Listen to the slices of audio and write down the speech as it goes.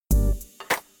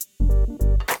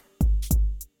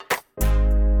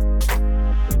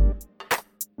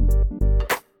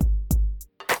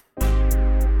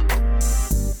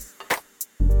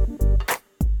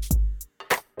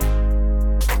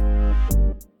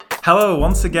Hello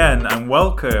once again and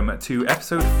welcome to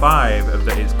episode 5 of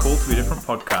the It's Cool to Be Different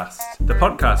podcast. The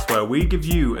podcast where we give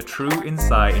you a true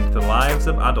insight into the lives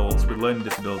of adults with learning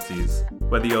disabilities.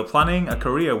 Whether you're planning a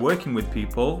career working with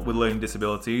people with learning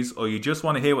disabilities or you just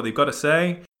want to hear what they've got to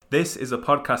say, this is a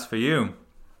podcast for you.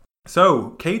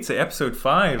 So, Katie, episode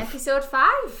 5. Episode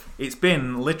 5. It's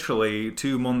been literally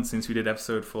 2 months since we did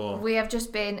episode 4. We have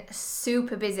just been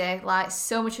super busy. Like,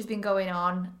 so much has been going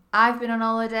on. I've been on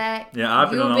holiday. Yeah,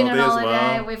 I've been on holiday as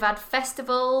well. We've had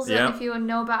festivals. Yeah. I don't know if you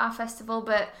know about our festival,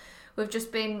 but there's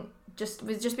just been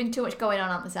too much going on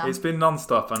at the time. It's been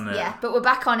non-stop, hasn't it? Yeah, but we're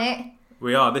back on it.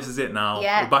 We are. This is it now.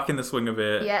 Yeah. We're back in the swing of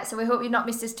it. Yeah, so we hope you've not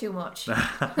missed us too much.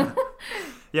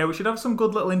 Yeah, we should have some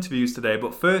good little interviews today.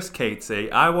 But first,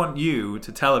 Katie, I want you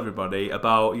to tell everybody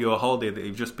about your holiday that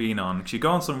you've just been on. Because you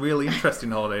go on some really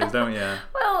interesting holidays, don't you?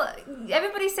 Well,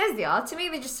 everybody says they are. To me,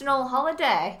 they're just an old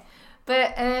holiday.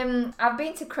 But I've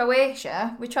been to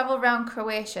Croatia. We travelled around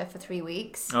Croatia for 3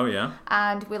 weeks. Oh, yeah.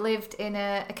 And we lived in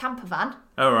a camper van.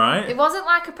 All right. It wasn't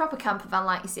like a proper camper van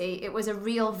like you see. It was a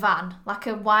real van, like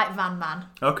a white van man.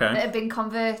 Okay. That had been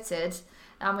converted.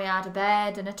 And we had a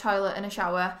bed and a toilet and a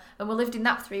shower. And we lived in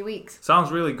that for 3 weeks.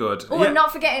 Sounds really good. Oh, and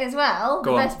not forgetting as well,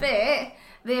 Go the on. best bit,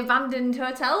 the abandoned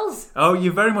hotels. Oh,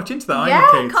 you're very much into that, aren't Yeah, you,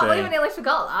 I Katie? can't believe I nearly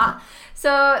forgot that.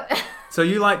 So... So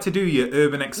you like to do your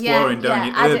urban exploring, don't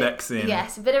you? Urbexing.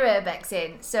 Yes, a bit of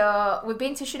urbexing. So we've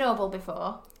been to Chernobyl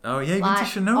before. Oh, yeah, you've been to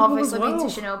Chernobyl obviously as well. been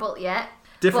to Chernobyl, yeah.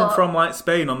 Different from, like,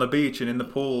 Spain on the beach and in the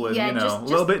pool and, Yeah, you know, a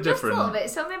little bit different. Just a little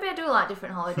bit. So maybe I do like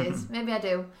different holidays. Maybe I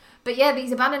do. But yeah,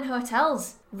 these abandoned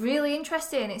hotels, really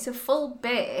interesting. It's a full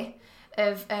bay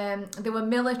of, there were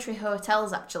military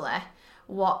hotels actually,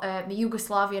 what the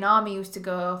Yugoslavian army used to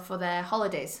go for their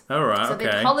holidays. All right, So okay.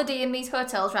 they'd holiday in these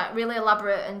hotels, right, really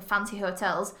elaborate and fancy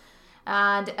hotels.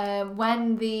 And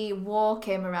when the war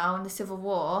came around, the Civil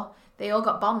War, they all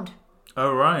got bombed.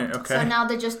 Oh, right, okay. So now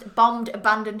they're just bombed,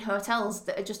 abandoned hotels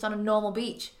that are just on a normal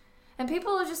beach. And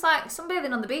people are just like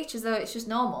sunbathing on the beach as though it's just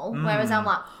normal. Whereas I'm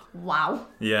like, wow.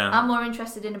 Yeah. I'm more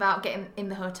interested in about getting in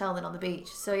the hotel than on the beach.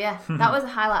 So yeah, that was the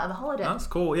highlight of the holiday. That's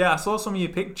cool. Yeah, I saw some of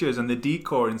your pictures and the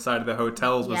decor inside of the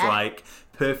hotels was like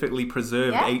perfectly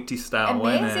preserved 80s style,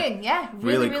 wasn't it? Amazing, yeah.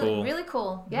 Really cool. Really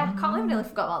cool. Yeah, I can't believe I nearly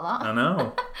forgot about that. I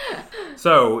know.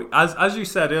 So, as you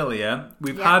said earlier,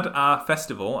 we've had our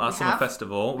festival, our summer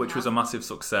festival, which was a massive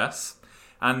success.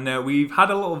 And we've had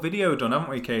a little video done,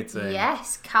 haven't we, Katie?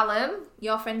 Yes, Callum,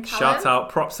 your friend Callum. Shout out,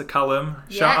 props to Callum.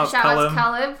 Shout out to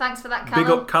Callum. Thanks for that, Callum.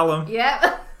 Big up, Callum.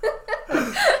 Yeah.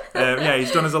 Yeah,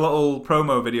 he's done us a little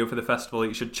promo video for the festival that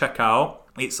you should check out.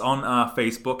 It's on our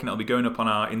Facebook and it'll be going up on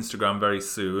our Instagram very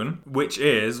soon. What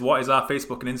is our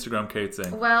Facebook and Instagram, Katie?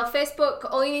 Well,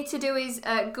 Facebook, all you need to do is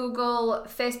Google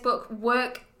Facebook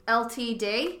Work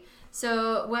Ltd.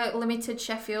 So Work Limited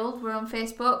Sheffield, we're on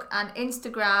Facebook, and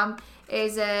Instagram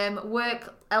is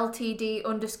Work Ltd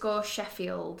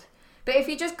 _Sheffield. But if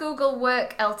you just Google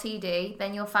Work Ltd,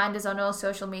 then you'll find us on all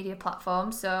social media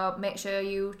platforms. So make sure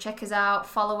you check us out,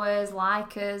 follow us,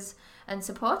 like us, and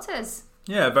support us.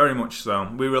 Yeah, very much so.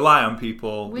 We rely on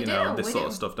people, this sort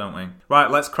of stuff, don't we? Right,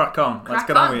 let's crack on. Let's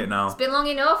get on with it now. It's been long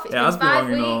enough. It's It been has been 5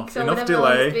 long enough. weeks or Enough whatever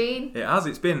delay. it's been. It has.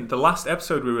 It's been. The last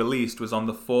episode we released was on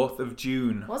the 4th of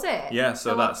June. Was it? Yeah,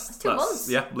 so that's 2 months.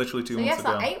 Yeah, literally 2 So months yes,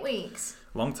 ago. like 8 weeks.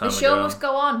 Long time The ago. show must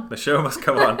go on. The show must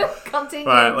go on. Continue.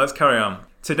 Right, let's carry on.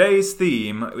 Today's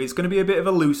theme, it's going to be a bit of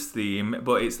a loose theme,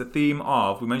 but it's the theme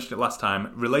of, we mentioned it last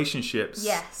time, relationships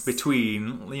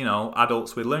between,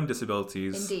 adults with learning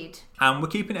disabilities. Indeed. And we're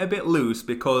keeping it a bit loose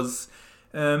because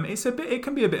it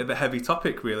can be a bit of a heavy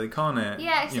topic, really, can't it?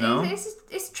 Yeah,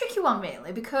 it's a tricky one,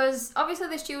 really, because obviously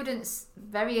the students,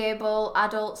 very able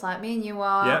adults like me and you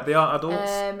are. Yeah, they are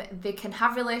adults. They can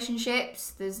have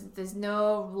relationships. There's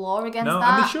no law against that.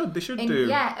 No, and they should do.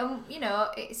 Yeah, and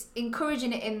it's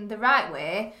encouraging it in the right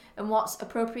way and what's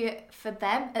appropriate for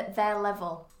them at their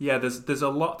level. Yeah, there's a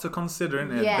lot to consider,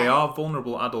 isn't it? Yeah. They are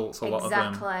vulnerable adults, a lot of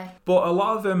them. Exactly. But a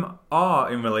lot of them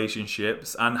are in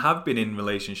relationships and have been in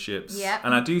relationships. Yeah.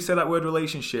 And I do say that word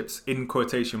relationships in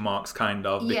quotation marks, kind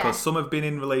of, because some have been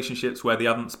in relationships where they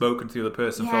haven't spoken to the other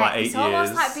person for like 8 years. It's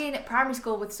almost like being at primary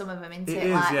school with some of them, isn't it? It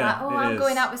is, like, yeah, I'm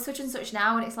going out with such and such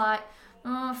now, and it's like,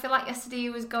 I feel like yesterday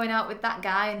you was going out with that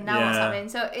guy, and now what's happening?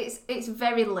 So it's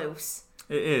very loose.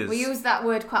 It is. We use that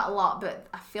word quite a lot, but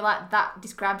I feel like that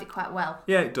described it quite well.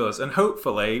 Yeah, it does. And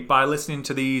hopefully, by listening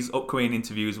to these upcoming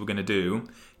interviews we're going to do,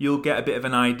 you'll get a bit of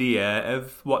an idea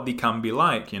of what they can be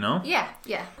like, Yeah.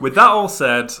 With that all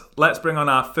said, let's bring on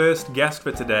our first guest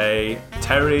for today,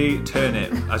 Terry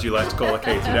Turnip, as you like to call her,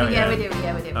 Katie, don't you? Yeah,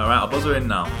 we do. All right, I'll buzz her in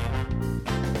now.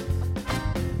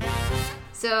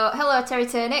 So, hello, Terry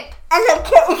Turnip. Hello,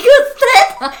 Katie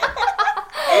Goodthread.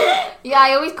 Yeah,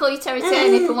 I always call you Terry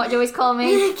Turnip, and what do you always call me?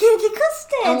 Candy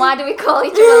custard. And why do we call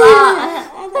each other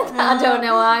that? I don't know. I don't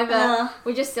know either. No.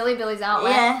 We're just silly billies, aren't we?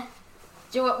 Yeah.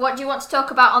 What do you want to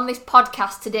talk about on this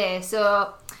podcast today?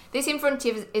 So, this in front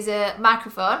of you is a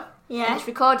microphone. Yeah. And it's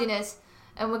recording us.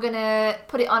 And we're going to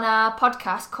put it on our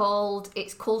podcast called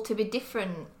It's Cool to Be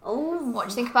Different. Oh. What do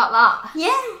you think about that?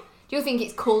 Yeah. Do you think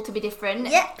it's cool to be different?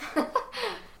 Yep.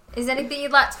 Is there anything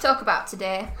you'd like to talk about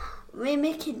today? We're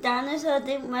making dinosaurs,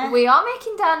 didn't we? We are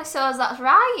making dinosaurs, that's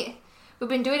right. We've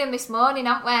been doing them this morning,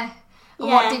 haven't we? And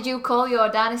Yeah. what did you call your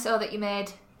dinosaur that you made?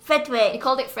 You Frederick.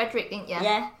 called it Frederick, didn't you?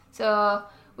 Yeah. So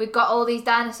we've got all these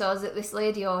dinosaurs that this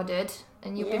lady ordered,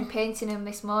 and you've Yeah. been painting them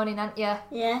this morning, haven't you?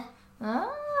 Yeah.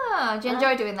 Ah, do you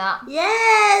enjoy doing that?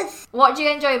 Yes. What do you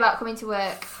enjoy about coming to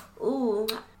work? Ooh.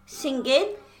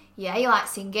 Singing. Yeah, you like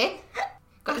singing.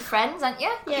 Got your friends, haven't you?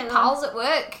 Got Yeah, your pals at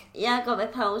work. Yeah, I got my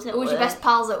pals at Who's work. your best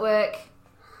pals at work?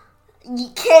 You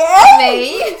can.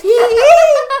 Me.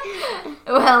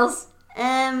 Who else?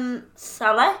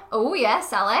 Sally. Oh yeah,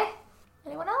 Sally.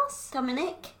 Anyone else?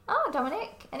 Dominic. Oh,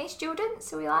 Dominic. Any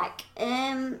students who we like?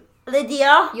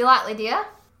 Lydia. You like Lydia?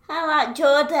 I like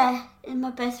Jodie. Is my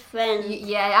best friend.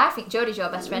 Yeah, I think Jodie's your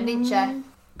best friend, isn't she?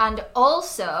 And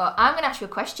also, I'm going to ask you a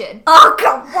question. Oh,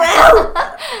 God,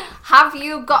 well. Have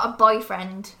you got a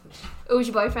boyfriend? Who's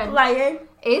your boyfriend? Ryan.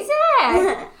 Is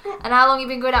it? And how long have you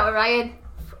been going out with Ryan?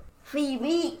 3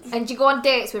 weeks. And do you go on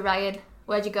dates with Ryan?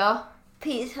 Where'd you go?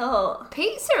 Pizza Hut.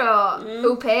 Pizza Hut.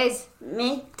 Who pays?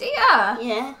 Me. Do you?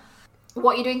 Yeah.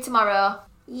 What are you doing tomorrow?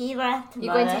 Tomorrow.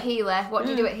 You're going to Healy. What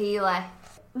do you do at Healy?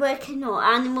 Working on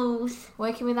animals.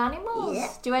 Working with animals. Yeah.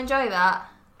 Do you enjoy that?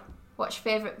 What's your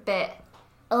favourite bit?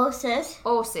 Horses.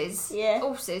 Horses. Yeah.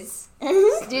 Horses.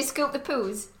 Do you scoop the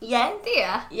poos? Yeah. Do you?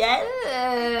 Yeah.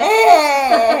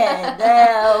 Uh,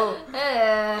 No.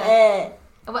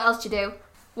 And what else do you do?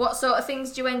 What sort of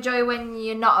things do you enjoy when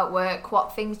you're not at work?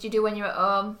 What things do you do when you're at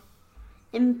home?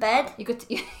 In bed. You go to,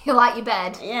 you like your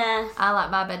bed? Yeah. I like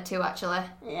my bed too, actually.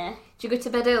 Yeah. Do you go to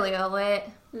bed early or late?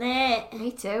 Late.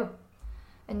 Me too.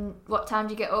 And what time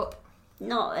do you get up?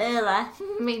 Not early.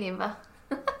 Me neither.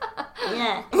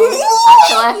 Yeah.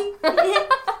 Actually.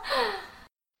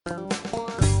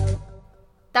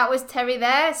 That was Terry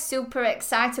there. Super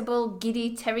excitable,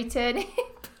 giddy Terry Turnip.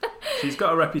 She's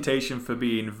got a reputation for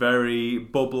being very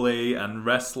bubbly and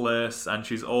restless, and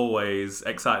she's always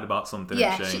excited about something.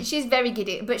 Yeah, isn't she? she's very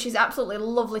giddy, but she's absolutely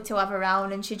lovely to have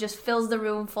around, and she just fills the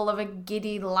room full of a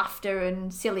giddy laughter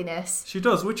and silliness. She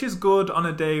does, which is good on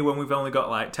a day when we've only got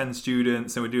like 10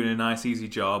 students and we're doing a nice easy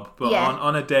job. But Yeah.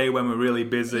 on a day when we're really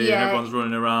busy Yeah. and everyone's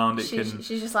running around, She's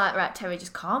just like, right, Terry,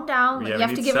 just calm down. Yeah, you we have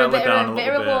need to to give her a settle it bit down of a a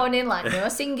little bit. warning, like no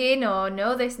singing or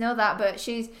no this, no that. But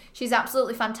she's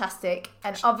absolutely fantastic,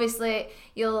 and obviously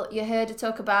you heard her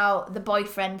talk about the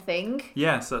boyfriend thing.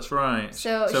 Yes, that's right.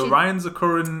 So she- Ryan's a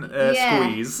current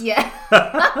squeeze. Yeah.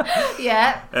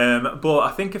 Yeah. But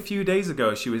I think a few days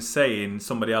ago she was saying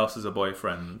somebody else is a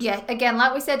boyfriend. Yeah, again,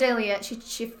 like we said earlier,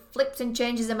 she flips and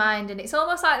changes her mind, and it's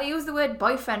almost like they use the word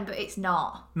boyfriend, but it's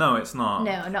not. No, it's not.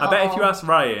 No, not I bet at if you all. asked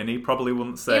Ryan, he probably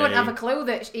wouldn't say. He wouldn't have a clue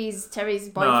that he's Terry's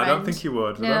No, boyfriend. I don't think he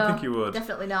would. No, I don't think he would.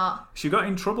 Definitely not. She got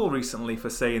in trouble recently for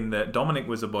saying that Dominic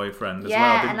was a boyfriend as well,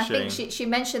 Yeah, didn't and she? I think she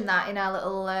mentioned that in our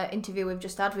little interview we've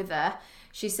just had with her.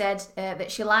 She said that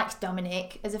she likes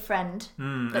Dominic as a friend,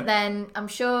 but then I'm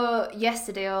sure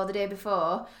yesterday or the day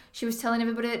before she was telling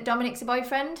everybody that Dominic's a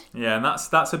boyfriend. Yeah, and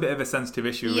that's a bit of a sensitive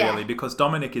issue, Yeah. really, because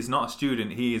Dominic is not a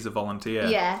student; he is a volunteer.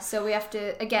 Yeah, so we have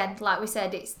to, again, like we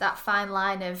said, it's that fine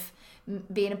line of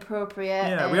being appropriate.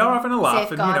 Yeah, we are having a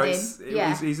laugh, and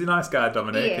safeguarding. he's a nice guy,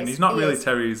 Dominic, He and is, he's not he really is.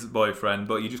 Terry's boyfriend,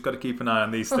 but you just got to keep an eye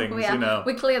on these things, we,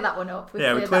 we cleared that one up. we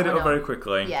cleared it up very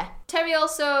quickly. Yeah. Terry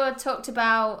also talked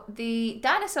about the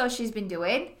dinosaurs she's been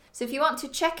doing. So if you want to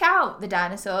check out the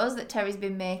dinosaurs that Terry's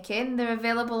been making, they're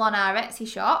available on our Etsy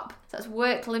shop. So that's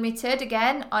Work Limited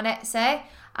again on Etsy.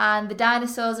 And the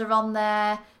dinosaurs are on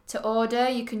there to order.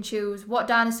 You can choose what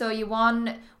dinosaur you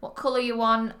want, what colour you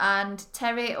want, and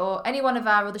Terry or any one of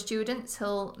our other students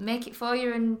will make it for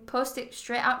you and post it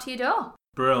straight out to your door.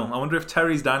 Brilliant. I wonder if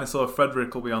Terry's dinosaur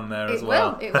Frederick will be on there as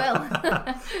well. It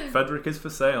will. Frederick is for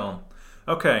sale.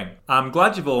 Okay, I'm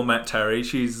glad you've all met Terry.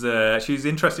 She's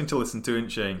interesting to listen to, isn't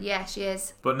she? Yeah, she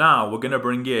is. But now we're going to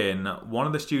bring in one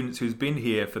of the students who's been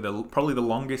here for probably the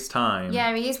longest time.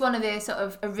 Yeah, he is one of the sort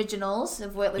of originals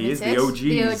of Work Limited. He is the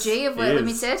OGs. The OG of Work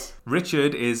Limited.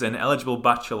 Richard is an eligible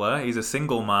bachelor. He's a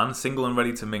single man, single and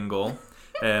ready to mingle.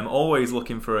 Always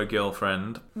looking for a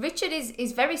girlfriend. Richard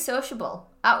is very sociable.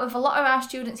 Out of a lot of our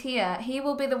students here, he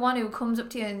will be the one who comes up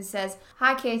to you and says,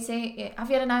 "Hi Katie, have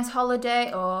you had a nice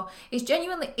holiday?" Or is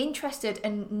genuinely interested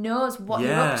and knows what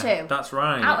you're up to. That's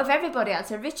right. Out of everybody, I'd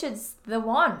say Richard's the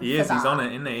one. He for is, he's that. on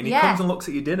it, isn't he? And he Yeah. comes and looks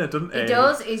at your dinner, doesn't he? He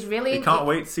does, he's really... He can't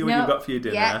wait to see what you've got for your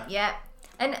dinner. Yeah.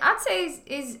 And I'd say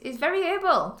he's very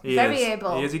able. He very is.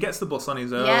 able. He is. He gets the bus on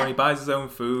his own. Yeah. He buys his own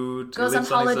food. Goes he on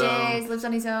lives on his own. holidays, lives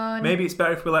on his own. Maybe it's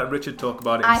better if we let Richard talk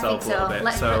about it I himself think a little so. bit.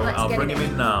 Let's I'll get bring it him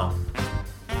in now.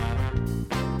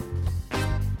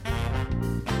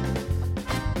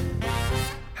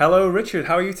 Hello, Richard.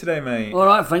 How are you today, mate? All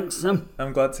right, thanks, Sam.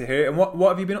 I'm glad to hear it. And what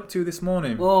have you been up to this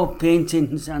morning? Oh, painting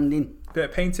and sanding.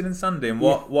 Bit of painting and sanding.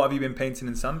 What have you been painting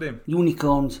and sanding?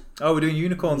 Unicorns. Oh, we're doing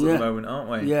unicorns at the moment, aren't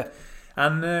we? Yeah.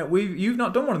 And you've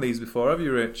not done one of these before, have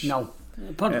you, Rich? No.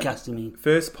 Podcast, I mean.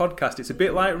 First podcast. It's a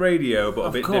bit like radio, but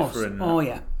a bit different. Oh,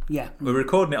 yeah. Yeah. We're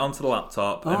recording it onto the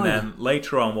laptop, and then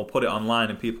later on we'll put it online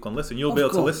and people can listen. You'll be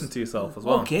able to listen to yourself as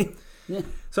well. Okay. Yeah.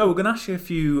 So we're going to ask you a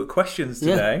few questions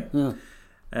today. Yeah.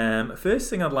 First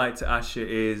thing I'd like to ask you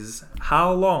is,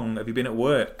 how long have you been at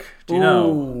work? Do you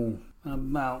know?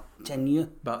 About 10 years.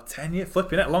 About 10 years?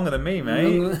 Flipping it, longer than me,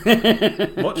 mate.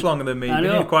 Much longer than me. You've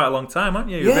been here quite a long time, haven't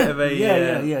you? You're a bit of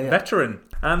a veteran.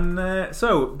 And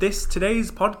so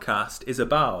today's podcast is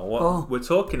about, we're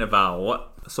talking about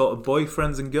sort of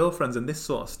boyfriends and girlfriends and this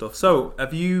sort of stuff. So,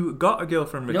 have you got a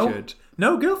girlfriend, Richard?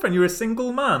 No girlfriend? You're a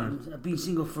single man? I've been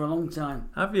single for a long time.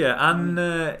 Have you? And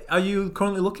are you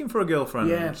currently looking for a girlfriend?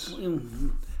 Yeah.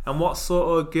 And what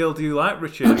sort of girl do you like,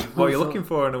 Richard? What are you looking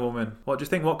for in a woman? What do you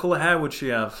think? What colour hair would she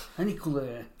have? Any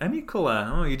colour. Any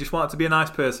colour? Oh, you just want it to be a nice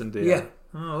person, do you? Yeah.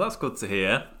 Oh, that's good to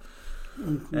hear.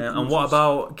 And what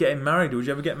about getting married? Would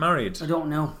you ever get married? I don't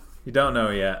know. You don't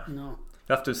know yet? No.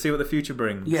 You have to see what the future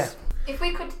brings. Yeah. If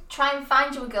we could try and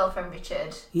find you a girlfriend,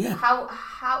 Richard, how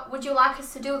would you like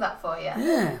us to do that for you?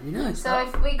 Yeah, it'd be nice. So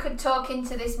if we could talk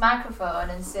into this microphone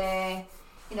and say,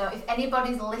 if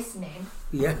anybody's listening,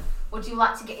 would you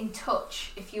like to get in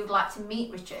touch if you'd like to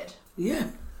meet Richard? Yeah.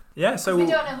 Yeah, so... We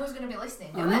don't know who's going to be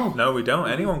listening, do we? No, we don't.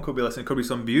 Anyone could be listening. Could be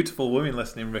some beautiful women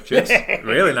listening, Richard.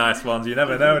 Really nice ones. You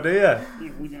never know, do you?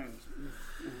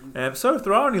 So if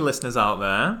there are any listeners out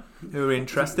there who are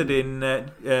interested in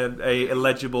a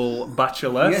eligible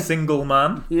bachelor, single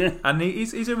man, and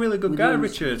he's a really good guy,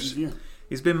 Richard.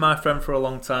 He's been my friend for a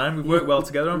long time. We've worked well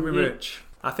together, haven't we, Rich?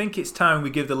 I think it's time we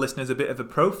give the listeners a bit of a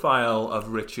profile of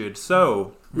Richard.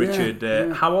 So, Richard,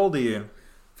 how old are you?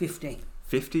 50.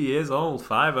 50 years old,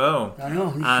 50. I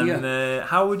know. And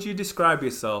how would you describe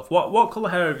yourself? What colour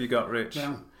hair have you got, Rich?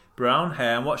 Brown. Brown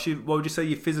hair. And what would you say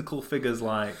your physical figure's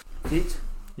like? Fit.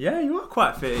 Yeah, you are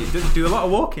quite fit. You do a lot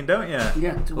of walking, don't you?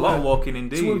 Yeah. A lot of walking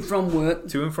indeed. To and from work.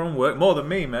 To and from work. More than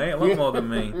me, mate. A lot more than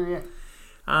me. Yeah.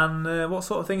 And what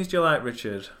sort of things do you like,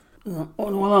 Richard? What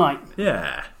do I like?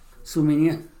 Yeah. Swimming,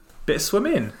 yeah. Bit of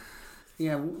swimming?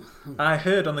 Yeah. I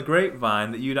heard on the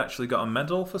grapevine that you'd actually got a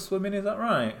medal for swimming, is that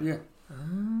right? Yeah.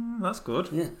 That's good.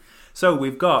 Yeah. So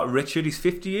we've got Richard, he's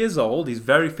 50 years old, he's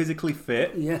very physically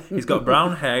fit, he's got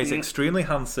brown hair, he's extremely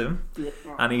handsome,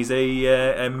 and he's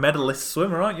a medalist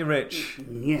swimmer, aren't you, Rich?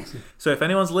 Yes. So if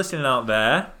anyone's listening out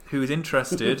there who is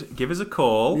interested, give us a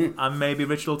call, and maybe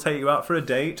Richard will take you out for a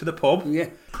date to the pub,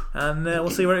 and we'll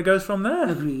see where it goes from there.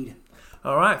 Agreed.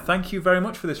 All right, thank you very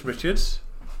much for this, Richard.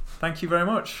 Thank you very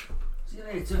much. See you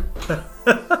later.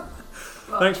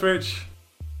 Thanks, Rich.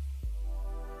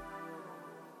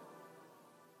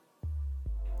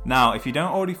 Now, if you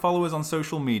don't already follow us on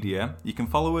social media, you can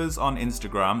follow us on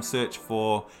Instagram, search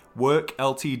for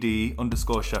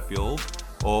workltd_Sheffield,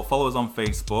 or follow us on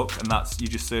Facebook, and you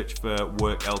just search for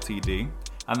workltd.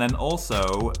 And then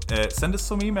also, send us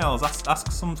some emails,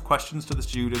 ask some questions to the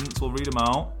students, we'll read them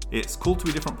out. It's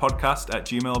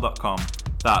cooltobedifferentpodcast@gmail.com.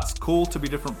 That's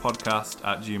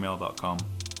cooltobedifferentpodcast@gmail.com.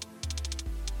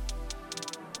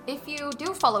 If you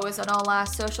do follow us on all our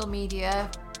social media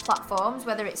platforms,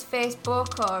 whether it's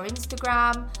Facebook or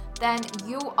Instagram, then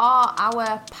you are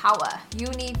our power. You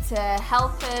need to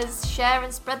help us share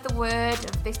and spread the word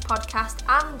of this podcast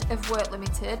and of Work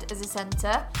Limited as a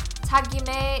centre. Tag your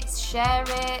mates, share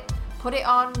it, put it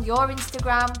on your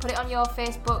Instagram, put it on your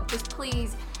Facebook. Just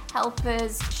please help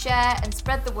us share and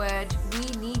spread the word. We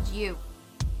need you.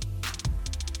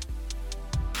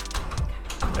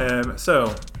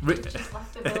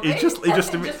 He just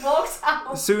walked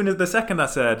out. As soon as the second I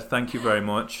said thank you very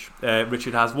much,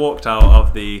 Richard has walked out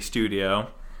of the studio.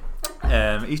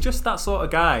 He's just that sort of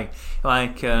guy.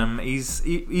 Like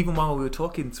even while we were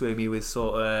talking to him, he was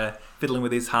sort of fiddling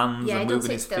with his hands and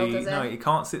moving his feet. No, he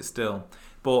can't sit still.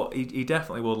 But he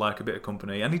definitely would like a bit of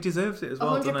company, and he deserves it as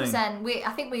well, doesn't he? 100%.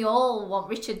 I think we all want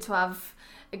Richard to have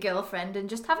a girlfriend and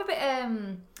just have a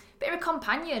bit of a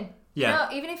companion. Yeah. You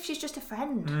know, even if she's just a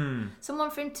friend.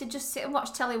 Someone for him to just sit and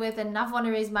watch telly with and have one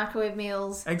of his microwave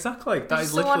meals. Exactly. That Just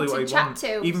is literally someone what to he chat wants.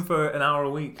 to. Even for an hour a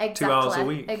week, Exactly. 2 hours a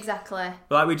week. Exactly.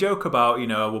 Like we joke about, you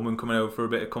know, a woman coming over for a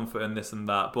bit of comfort and this and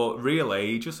that, but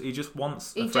really, he just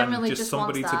wants a He friend, generally just just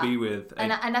somebody wants to that. be with.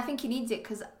 And I think he needs it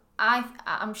because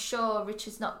I'm sure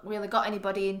Richard's not really got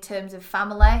anybody in terms of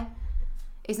family.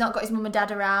 He's not got his mum and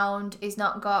dad around. He's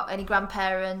not got any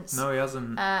grandparents. No, he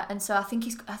hasn't. And so I think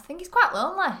he's quite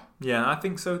lonely. Yeah, I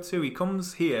think so too. He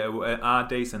comes here at our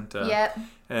day centre. Yeah.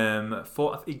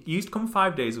 He used to come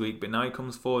 5 days a week, but now he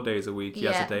comes 4 days a week. He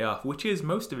has Yeah. a day off, which is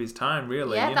most of his time,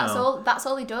 really. Yeah, you that's know. all. That's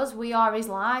all he does. We are his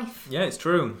life. Yeah, it's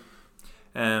true.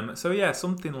 So yeah,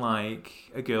 something like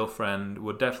a girlfriend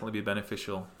would definitely be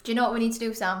beneficial. Do you know what we need to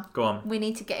do, Sam? Go on. We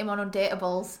need to get him on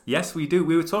Undateables. Yes, we do.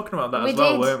 We were talking about that We as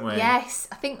well, did. weren't we? Yes,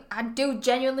 I do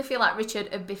genuinely feel like Richard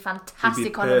would be He'd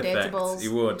fantastic be on perfect. Undateables. He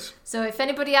would. So if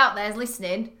anybody out there is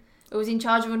listening who's in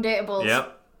charge of Undateables,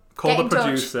 Yep. Call Get the in touch.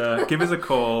 producer. Give us a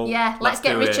call. Yeah, let's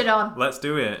get do Richard it. on. Let's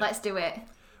do it. let's do it.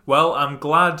 Well, I'm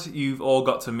glad you've all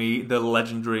got to meet the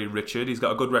legendary Richard. He's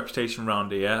got a good reputation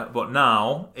around here. But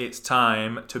now it's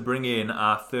time to bring in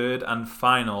our third and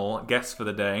final guest for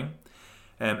the day.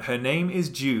 Her name is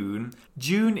June.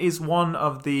 June is one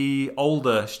of the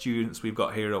older students we've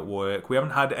got here at work. We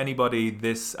haven't had anybody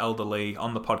this elderly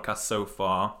on the podcast so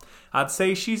far. I'd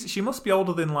say she must be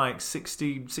older than like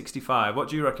 60, 65. What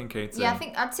do you reckon, Katie? Yeah,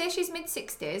 I'd say she's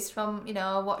mid-60s from,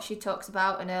 what she talks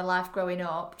about in her life growing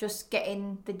up, just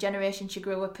getting the generation she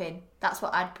grew up in. That's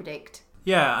what I'd predict.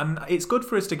 Yeah, and it's good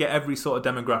for us to get every sort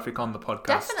of demographic on the podcast.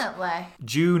 Definitely.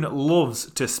 June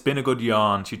loves to spin a good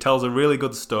yarn. She tells a really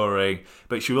good story,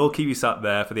 but she will keep you sat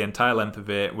there for the entire length of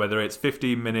it, whether it's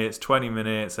 15 minutes, 20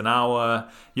 minutes, an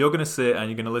hour. You're going to sit and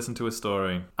you're going to listen to a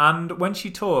story. And when she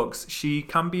talks, she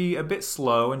can be a bit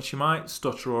slow and she might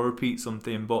stutter or repeat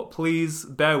something, but please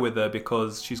bear with her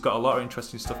because she's got a lot of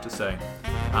interesting stuff to say.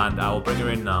 And I will bring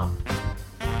her in now.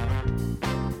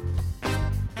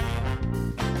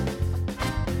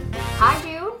 Hi,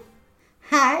 June.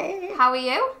 Hi, How are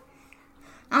you?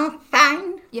 I'm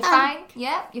fine. You fine?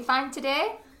 Yeah, you fine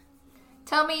today?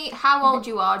 Tell me how old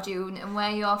you are, June, and where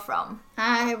you're from.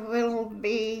 I will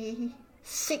be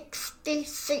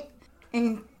 66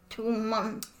 in 2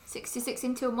 months. 66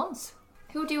 in 2 months.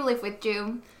 Who do you live with,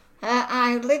 June?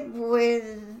 I live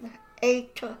with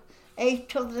eight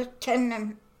of the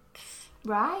tenants.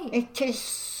 Right. It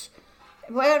is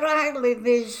where I live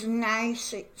is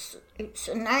nice. It's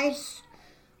a nice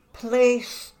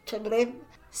place to live.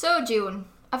 So, June,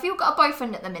 have you got a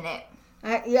boyfriend at the minute?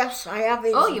 Yes, I have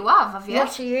his. Oh, you have you?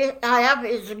 Yes, he is. I have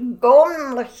his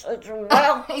goneless as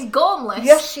well. He's gormless.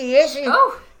 Yes, he is.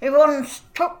 Oh. He once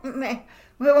took me.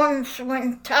 We once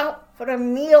went out for a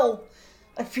meal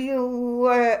a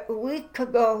few weeks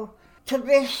ago to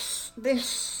this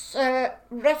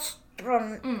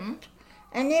restaurant.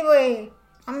 Anyway,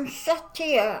 I'm sat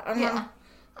here and Yeah.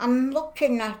 I'm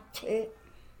looking at it,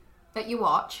 That you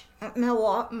watch? at my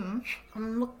watch.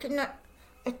 I'm looking at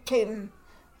him,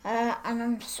 and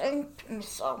I'm saying to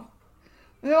myself,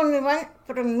 we only went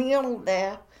for a meal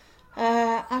there.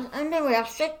 Anyway, I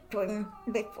said to him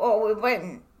before we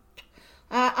went,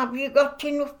 have you got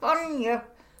enough on you?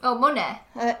 Oh, money?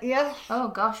 Yes. Oh,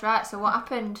 gosh, right. So what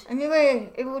happened?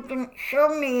 Anyway, he wouldn't show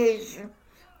me his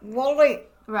wallet.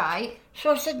 Right.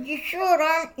 So I said, you sure,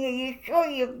 aren't you? You sure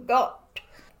you've got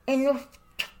enough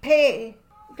to pay?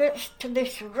 Gets to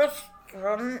this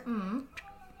restaurant.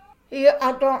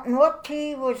 I don't know what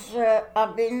he was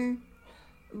having,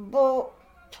 but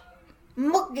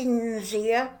muggins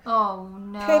here. Oh, He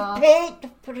no.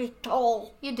 paid for it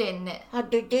all. You didn't. I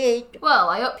did. Well,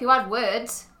 I hope you had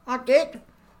words. I did.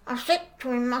 I said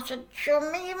to him, I said, show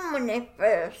me your money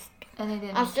first. And he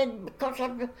didn't. I said, because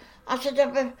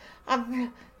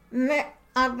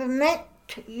I've met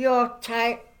your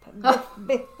type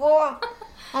before.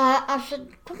 I said,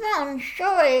 come on,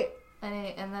 show it.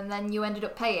 And then you ended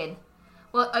up paying.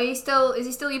 Well, is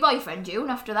he still your boyfriend, June,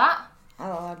 after that?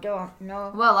 Oh, I don't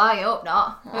know. Well, I hope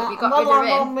not. Hope you got well, rid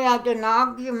of I him. only had an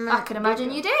argument. I can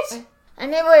imagine you did.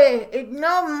 Anyway, it's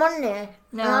no money.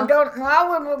 No. And I don't know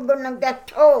how we were going to get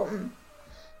home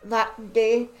that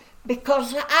day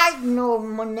because I'd no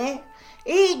money.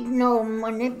 He'd no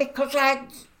money because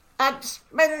I'd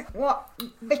spent what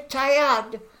bit I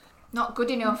had. Not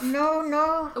good enough.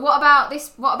 No. What about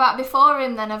this? What about before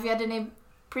him then? Have you had any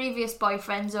previous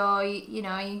boyfriends or,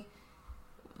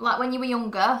 like when you were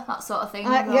younger, that sort of thing?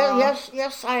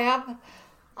 Yes, I have.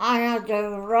 I had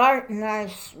a right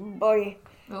nice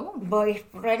Oh,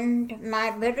 boyfriend.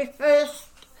 My very first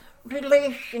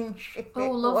relationship. oh,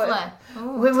 it lovely. was.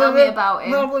 Oh, tell me about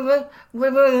him. Well, we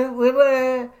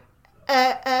were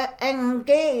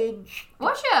engaged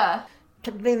Was you?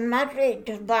 to be married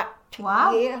that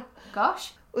Wow. year.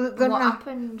 Gosh. We were What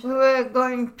happened? We were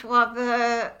going to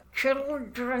have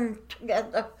children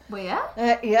together. Were you?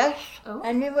 Yes. Oh.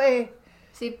 Anyway,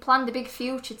 So you planned a big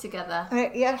future together?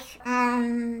 yes,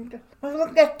 and we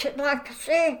were getting, like I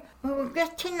say, we were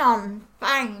getting on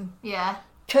fine Yeah.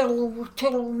 till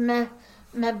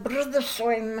my brother saw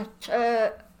him at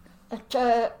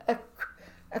a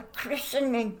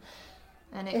christening.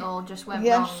 And it all just went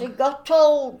Yes, he wrong. got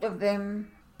hold of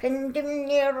him, pinned him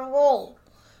near a wall,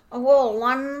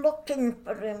 I'm looking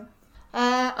for him.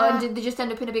 And did they just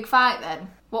end up in a big fight then?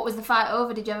 What was the fight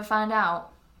over? Did you ever find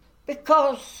out?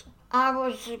 Because I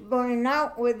was going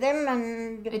out with him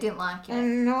and They didn't like it.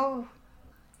 no,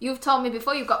 You've told me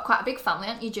before you've got quite a big family,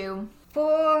 haven't you, June?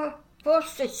 four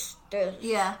sisters,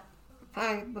 Yeah.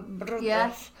 5 brothers.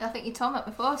 Yeah. I think you told me that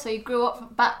before. So you grew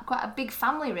up back quite a big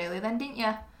family, really, then, didn't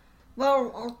you?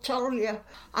 Well, I'll tell you.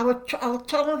 I'll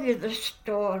tell you the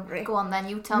story. Go on then.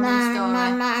 You tell me the story.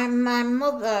 My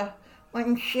mother,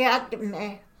 when she had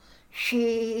me,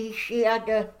 she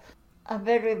had a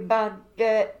very bad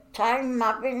time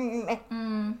having me.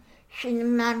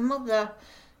 My mother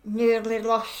nearly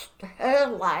lost her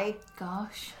life,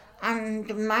 Gosh.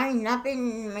 and mine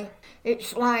having me.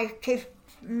 It's like if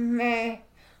my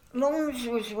lungs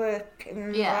was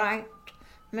working Yeah. right,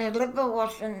 my liver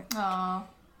wasn't. Oh.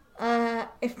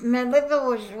 If my liver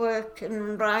was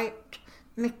working right,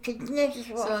 my kidneys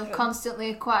So wasn't.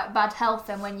 constantly quite bad health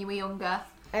then when you were younger.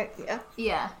 Yeah.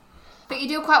 Yeah. But you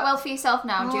do quite well for yourself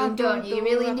now, Oh, June, I do, don't you? You're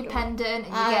really I do. independent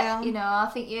and you I get, am. you know,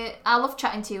 I love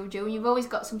chatting to you, June. You've always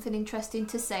got something interesting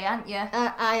to say, haven't you?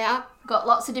 I have. Got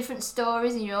lots of different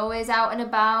stories and you're always out and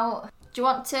about. Do you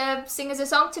want to sing us a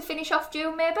song to finish off,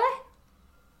 June, maybe?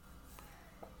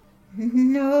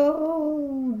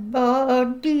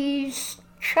 Nobody's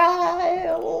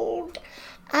child.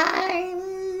 I'm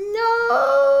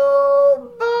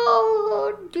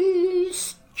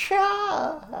nobody's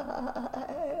child.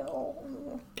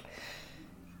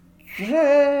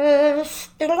 Just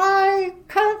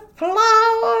like a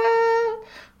flower,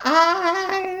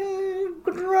 I'm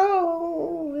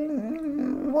growing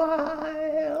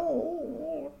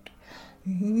wild.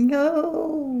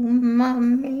 No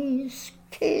mommy's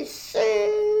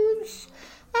kisses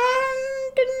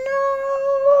and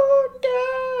no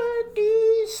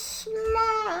daddy's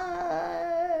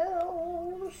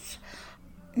smiles.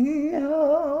 Nobody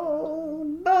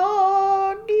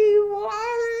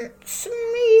wants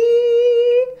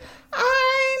me.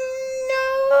 I'm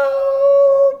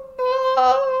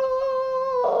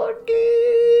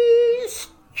nobody's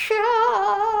child.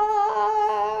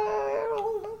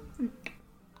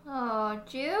 Oh,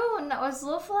 June, that was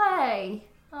lovely.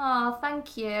 Oh,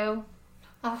 thank you.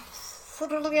 I've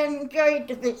thoroughly enjoyed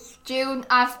this. June,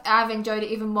 I've enjoyed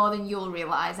it even more than you'll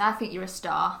realise. I think you're a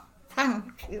star.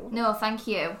 Thank you. No, thank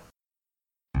you.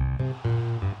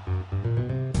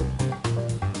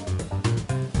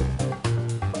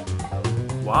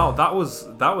 Wow, that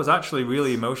was actually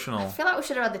really emotional. I feel like we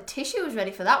should have had the tissues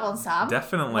ready for that one, Sam.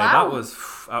 Definitely, Wow. that was.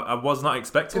 I was not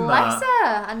expecting Bless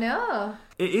that. her, I know.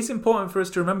 It is important for us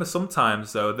to remember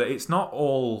sometimes, though, that it's not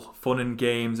all fun and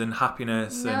games and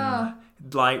happiness, No. and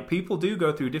like people do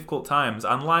go through difficult times,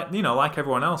 and like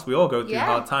everyone else, we all go through Yeah.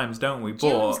 hard times, don't we?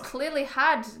 June's But clearly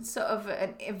had sort of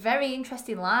a very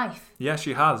interesting life. yeah,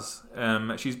 she has.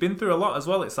 She's been through a lot as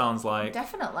well. It sounds like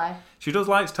Definitely. she does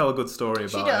like to tell a good story about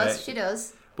She does, it. she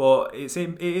does. But it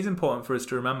is important for us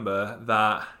to remember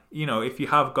that, you know, if you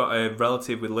have got a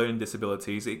relative with learning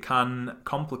disabilities, it can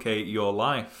complicate your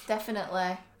life.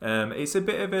 Definitely. It's a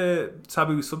bit of a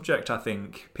taboo subject, I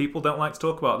think. People don't like to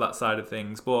talk about that side of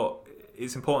things, but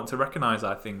it's important to recognise,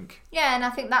 I think. Yeah, and I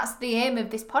think that's the aim of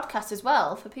this podcast as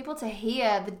well, for people to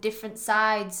hear the different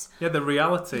sides. Yeah, the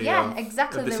reality Yeah, of,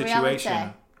 exactly, of the the situation.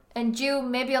 reality. And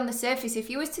June, maybe on the surface, if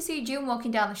you was to see June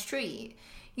walking down the street,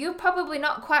 you'd probably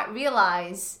not quite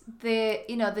realise the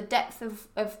depth of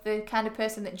the kind of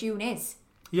person that June is.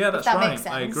 Yeah, that's that right. makes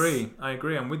sense. I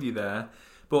agree. I'm with you there.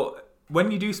 But when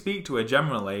you do speak to her,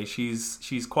 generally,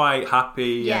 she's quite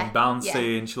happy and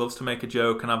bouncy, and she loves to make a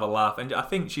joke and have a laugh. And I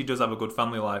think she does have a good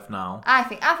family life now. I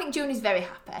think June is very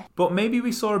happy. But maybe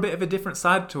we saw a bit of a different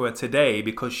side to her today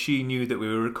because she knew that we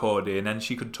were recording and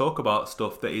she could talk about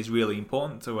stuff that is really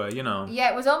important to her, you know.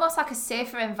 Yeah, it was almost like a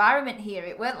safer environment here.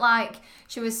 It weren't like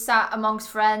she was sat amongst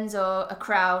friends or a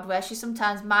crowd where she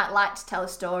sometimes might like to tell her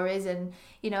stories and,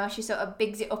 you know, she sort of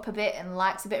bigs it up a bit and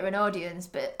likes a bit of an audience.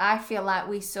 But I feel like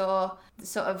we saw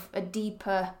sort of a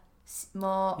deeper,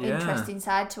 more interesting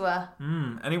side to her.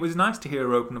 And it was nice to hear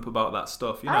her open up about that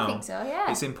stuff, you know. I think so,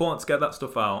 yeah. It's important to get that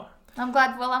stuff out. I'm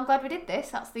glad we did this.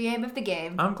 That's the aim of the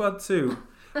game. I'm glad too.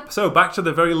 So back to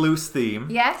the very loose theme.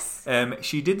 Yes.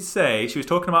 She did say, she was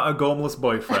talking about her gormless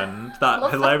boyfriend, that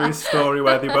hilarious story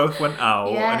where they both went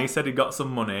out and he said he got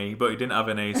some money but he didn't have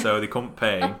any so they couldn't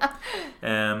pay.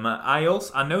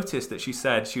 I noticed that she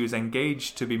said she was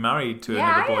engaged to be married to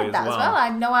another boy as well. I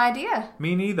had no idea.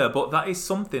 Me neither, but that is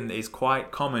something that is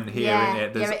quite common here, isn't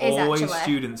it? There's always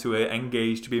students who are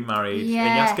engaged to be married and you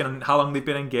ask them how long they've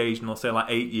been engaged and they'll say like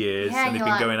 8 years and they've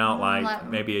been going out like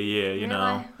maybe a year, you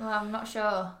know. Well, I'm not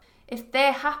sure. If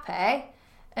they're happy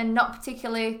and not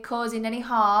particularly causing any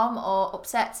harm or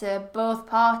upset to both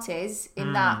parties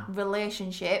in that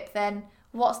relationship, then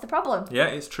what's the problem? Yeah,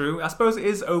 it's true. I suppose it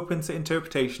is open to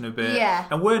interpretation a bit. Yeah.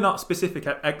 And we're not specific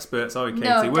experts, are we, Katie?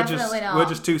 No, we're definitely not. We're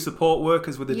just two support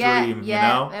workers with a dream, you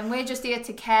know? And we're just here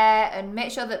to care and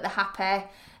make sure that they're happy.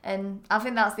 And I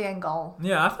think that's the end goal.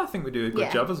 Yeah, I think we do a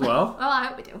good job as well. Well, I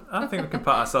hope we do. I think we can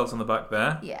pat ourselves on the back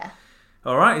there. Yeah.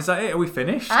 All right, is that it? Are we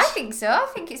finished? I think so. I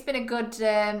think it's been a good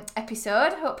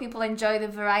episode. Hope people enjoy the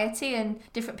variety and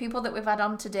different people that we've had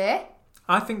on today.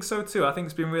 I think so too. I think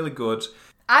it's been really good.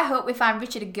 I hope we find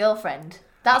Richard a girlfriend.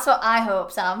 That's what I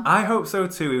hope, Sam. I hope so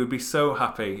too. He would be so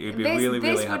happy. He would be really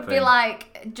happy. This would be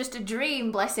like just a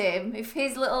dream, bless him. If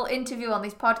his little interview on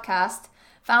this podcast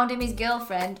found him his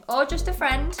girlfriend or just a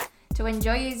friend to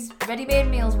enjoy his ready-made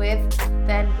meals with,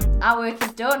 then our work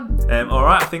is done. All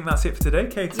right, I think that's it for today,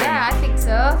 Katie. Yeah, I think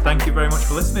so. Thank you very much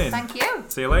for listening. Thank you.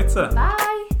 See you later.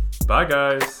 Bye. Bye,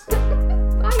 guys.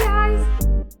 Bye, guys.